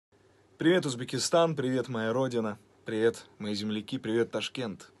Привет, Узбекистан, привет, моя родина, привет, мои земляки, привет,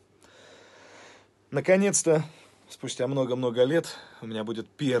 Ташкент. Наконец-то, спустя много-много лет, у меня будет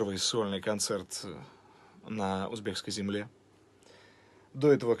первый сольный концерт на узбекской земле.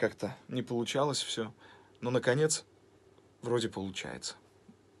 До этого как-то не получалось все, но, наконец, вроде получается.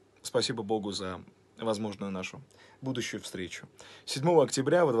 Спасибо Богу за возможную нашу будущую встречу. 7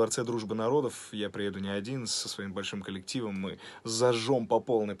 октября во Дворце Дружбы Народов я приеду не один, со своим большим коллективом. Мы зажжем по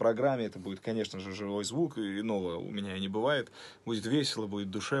полной программе. Это будет, конечно же, живой звук, и иного у меня и не бывает. Будет весело,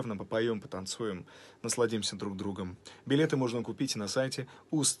 будет душевно, попоем, потанцуем, насладимся друг другом. Билеты можно купить на сайте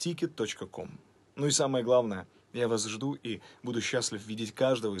uzticket.com. Ну и самое главное, я вас жду и буду счастлив видеть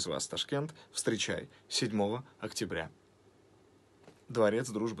каждого из вас. Ташкент, встречай, 7 октября. Дворец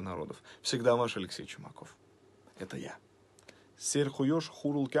Дружбы Народов. Всегда ваш Алексей Чумаков. Это я. Серхуёш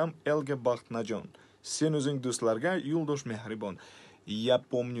хурулкам элге бахт наджон. Сенузинг дусларга юлдош мехрибон. Я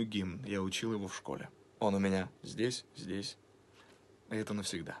помню гимн. Я учил его в школе. Он у меня здесь. И это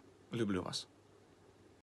навсегда. Люблю вас.